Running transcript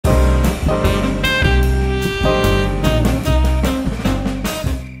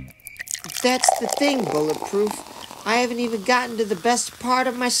That's the thing, Bulletproof. I haven't even gotten to the best part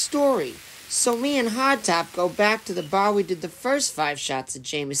of my story. So me and Hardtop go back to the bar we did the first 5 shots of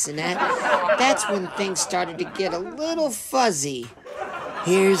Jameson at. That's when things started to get a little fuzzy.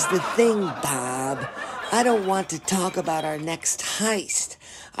 Here's the thing, Bob. I don't want to talk about our next heist.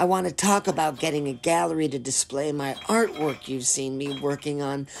 I want to talk about getting a gallery to display my artwork you've seen me working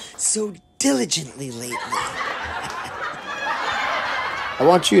on so diligently lately. I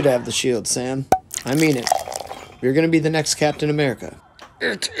want you to have the shield, Sam. I mean it. You're gonna be the next Captain America.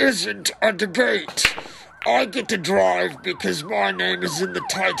 It isn't a debate. I get to drive because my name is in the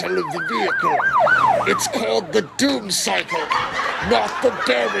title of the vehicle. It's called the Doom Cycle, not the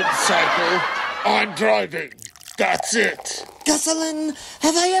Baron Cycle. I'm driving. That's it. Gusselin,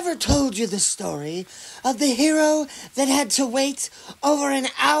 have I ever told you the story of the hero that had to wait over an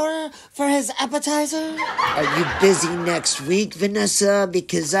hour for his appetizer? Are you busy next week, Vanessa?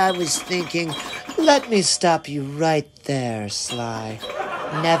 Because I was thinking, let me stop you right there, Sly.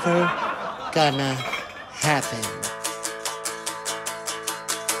 Never gonna happen.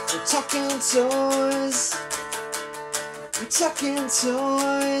 We're talking toys. We're talking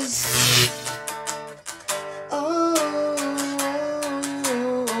toys.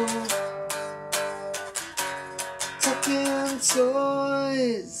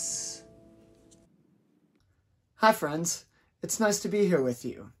 Toys. Hi friends, it's nice to be here with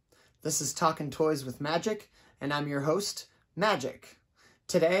you. This is Talkin' Toys with Magic, and I'm your host, Magic.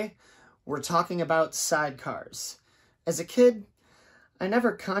 Today, we're talking about sidecars. As a kid, I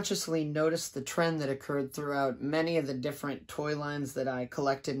never consciously noticed the trend that occurred throughout many of the different toy lines that I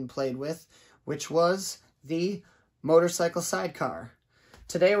collected and played with, which was the motorcycle sidecar.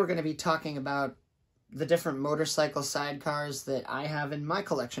 Today we're going to be talking about the different motorcycle sidecars that I have in my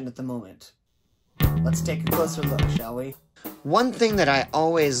collection at the moment. Let's take a closer look, shall we? One thing that I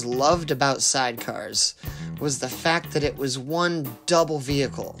always loved about sidecars was the fact that it was one double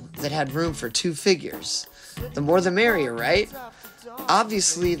vehicle that had room for 2 figures. The more the merrier, right?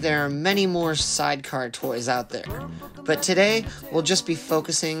 Obviously, there are many more sidecar toys out there, but today we'll just be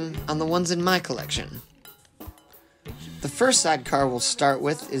focusing on the ones in my collection. The first sidecar we'll start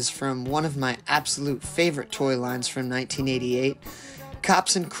with is from one of my absolute favorite toy lines from 1988,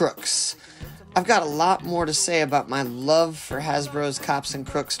 Cops and Crooks. I've got a lot more to say about my love for Hasbro's Cops and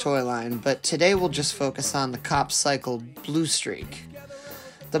Crooks toy line, but today we'll just focus on the Cop Cycle Blue Streak.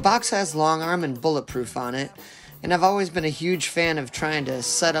 The box has long arm and bulletproof on it, and I've always been a huge fan of trying to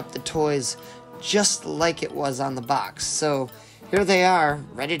set up the toys just like it was on the box. So here they are,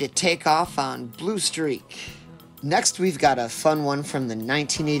 ready to take off on Blue Streak. Next, we've got a fun one from the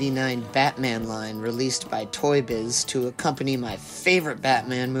 1989 Batman line released by Toy Biz to accompany my favorite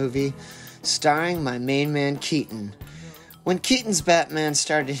Batman movie, starring my main man Keaton. When Keaton's Batman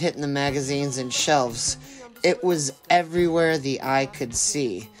started hitting the magazines and shelves, it was everywhere the eye could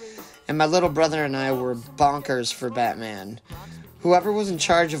see, and my little brother and I were bonkers for Batman. Whoever was in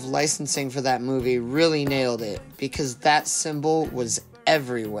charge of licensing for that movie really nailed it, because that symbol was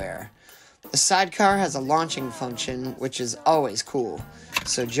everywhere. The sidecar has a launching function, which is always cool,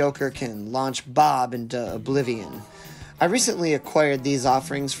 so Joker can launch Bob into oblivion. I recently acquired these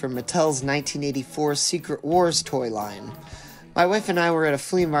offerings from Mattel's 1984 Secret Wars toy line. My wife and I were at a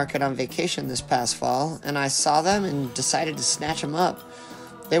flea market on vacation this past fall, and I saw them and decided to snatch them up.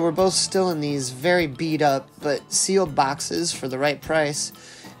 They were both still in these very beat up but sealed boxes for the right price,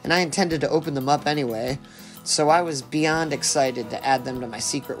 and I intended to open them up anyway, so I was beyond excited to add them to my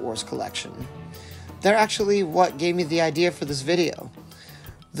Secret Wars collection. They're actually what gave me the idea for this video.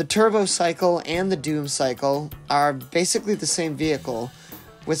 The Turbo Cycle and the Doom Cycle are basically the same vehicle,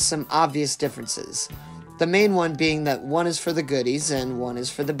 with some obvious differences. The main one being that one is for the goodies and one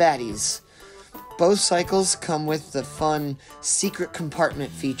is for the baddies. Both cycles come with the fun secret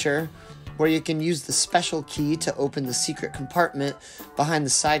compartment feature, where you can use the special key to open the secret compartment behind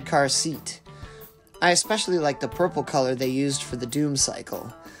the sidecar seat. I especially like the purple color they used for the Doom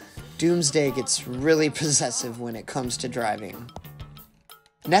Cycle. Doomsday gets really possessive when it comes to driving.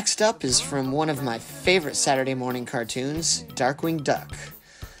 Next up is from one of my favorite Saturday morning cartoons, Darkwing Duck.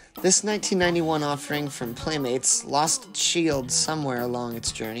 This 1991 offering from Playmates lost its shield somewhere along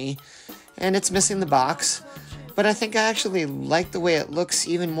its journey, and it's missing the box, but I think I actually like the way it looks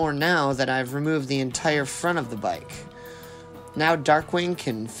even more now that I've removed the entire front of the bike. Now Darkwing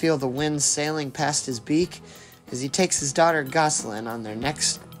can feel the wind sailing past his beak as he takes his daughter Gosselin on their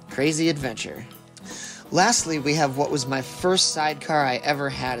next crazy adventure. Lastly, we have what was my first sidecar I ever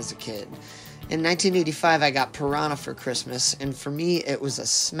had as a kid. In 1985, I got Piranha for Christmas, and for me, it was a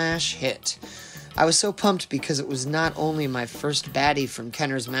smash hit. I was so pumped because it was not only my first baddie from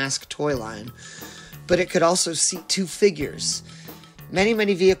Kenner's Mask toy line, but it could also seat 2 figures. Many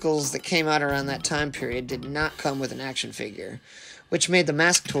vehicles that came out around that time period did not come with an action figure, which made the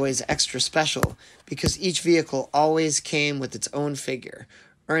Mask toys extra special because each vehicle always came with its own figure,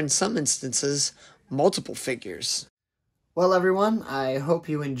 or in some instances, multiple figures. Well, everyone, I hope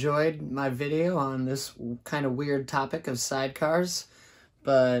you enjoyed my video on this kind of weird topic of sidecars,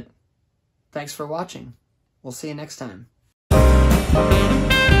 but thanks for watching. We'll see you next time.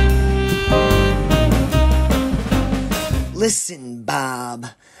 Listen, Bob,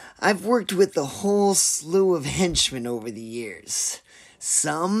 I've worked with a whole slew of henchmen over the years.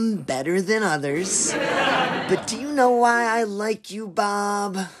 Some better than others. But do you know why I like you,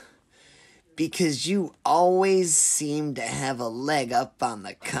 Bob? Because you always seem to have a leg up on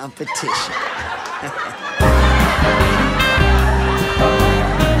the competition.